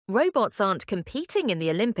robots aren't competing in the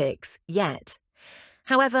Olympics yet.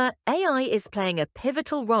 However, AI is playing a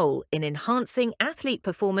pivotal role in enhancing athlete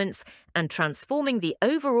performance and transforming the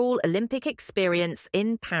overall Olympic experience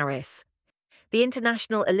in Paris. The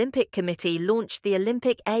International Olympic Committee launched the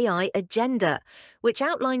Olympic AI Agenda, which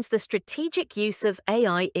outlines the strategic use of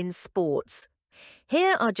AI in sports.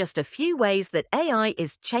 Here are just a few ways that AI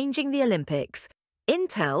is changing the Olympics.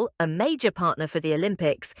 Intel, a major partner for the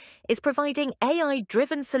Olympics, is providing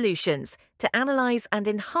AI-driven solutions to analyze and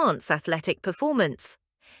enhance athletic performance.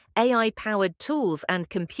 AI-powered tools and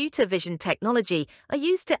computer vision technology are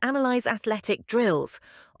used to analyze athletic drills,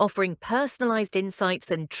 offering personalized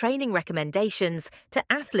insights and training recommendations to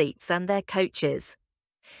athletes and their coaches.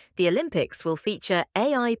 The Olympics will feature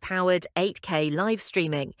AI-powered 8K live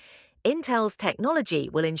streaming. Intel's technology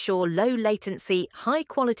will ensure low-latency,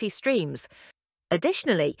 high-quality streams.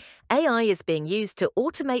 Additionally, AI is being used to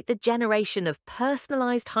automate the generation of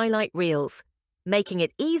personalized highlight reels, making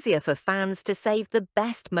it easier for fans to save the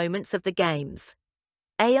best moments of the games.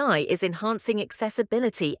 AI is enhancing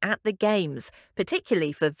accessibility at the games,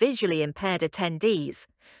 particularly for visually impaired attendees.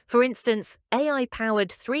 For instance, AI-powered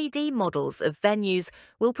 3D models of venues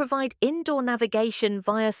will provide indoor navigation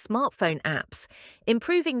via smartphone apps,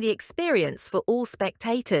 improving the experience for all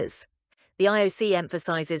spectators. The IOC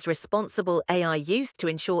emphasizes responsible AI use to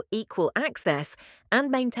ensure equal access and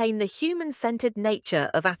maintain the human-centered nature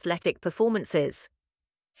of athletic performances.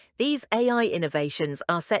 These AI innovations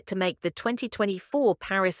are set to make the 2024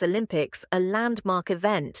 Paris Olympics a landmark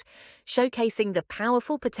event, showcasing the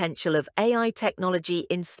powerful potential of AI technology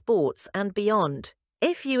in sports and beyond.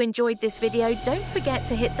 If you enjoyed this video, don't forget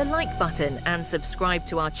to hit the like button and subscribe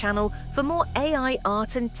to our channel for more AI,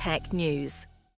 art and tech news.